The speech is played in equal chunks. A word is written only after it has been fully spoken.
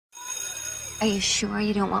Are you sure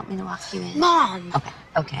you don't want me to walk you in? Mom!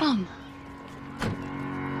 Okay. Mom.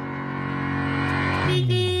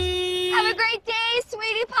 Have a great day,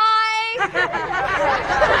 sweetie pie!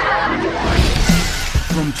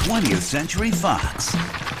 From 20th Century Fox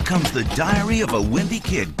comes the Diary of a Wimpy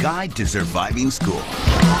Kid Guide to Surviving School.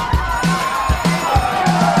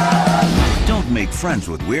 Don't make friends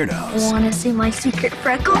with weirdos. Wanna see my secret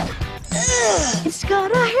freckle? It's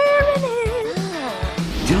got a hair in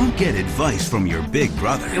it. Don't get advice from your big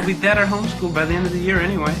brother. You'll be better homeschooled by the end of the year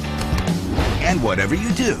anyway. And whatever you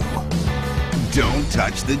do, don't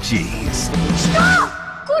touch the cheese.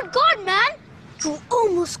 Stop! Good God, man! You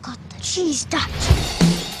almost got the cheese touch.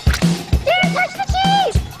 Didn't touch the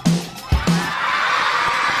cheese!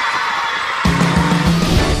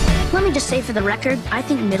 Let me just say for the record, I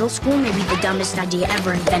think middle school may be the dumbest idea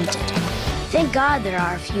ever invented. Thank God there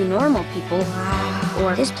are a few normal people,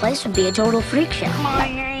 or this place would be a total freak show. My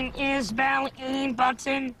name is Belly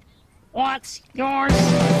Button. What's yours?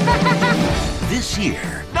 This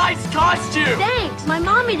year, Nice costume! Thanks, my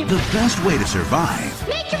mom made it. the best way to survive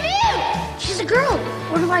Make a view! She's a girl.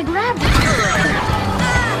 Where do I grab her?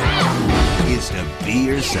 is to be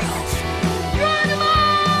yourself.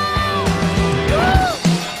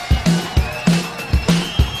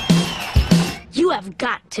 You have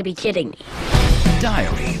got to be kidding me.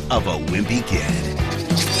 Diary of a Wimpy Kid.